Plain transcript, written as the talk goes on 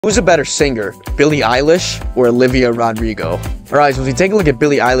Who's a better singer, Billie Eilish or Olivia Rodrigo? Alright, so if we take a look at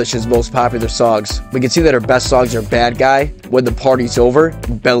Billie Eilish's most popular songs, we can see that her best songs are Bad Guy, When the Party's Over,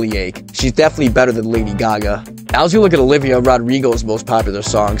 and Bellyache. She's definitely better than Lady Gaga. Now as we look at Olivia Rodrigo's most popular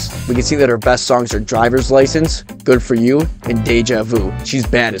songs, we can see that her best songs are Driver's License, Good For You, and Deja Vu. She's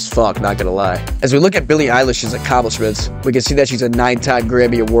bad as fuck, not gonna lie. As we look at Billie Eilish's accomplishments, we can see that she's a 9-time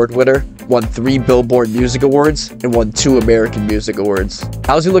Grammy Award winner, won 3 Billboard Music Awards, and won 2 American Music Awards.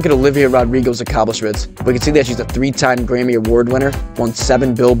 Now as we look at Olivia Rodrigo's accomplishments, we can see that she's a 3-time Grammy Award winner, won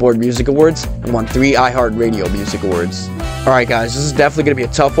 7 Billboard Music Awards, and won 3 iHeartRadio Music Awards. Alright guys, this is definitely going to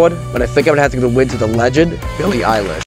be a tough one, but I think I'm going to have to give the win to the legend, Billie Eilish.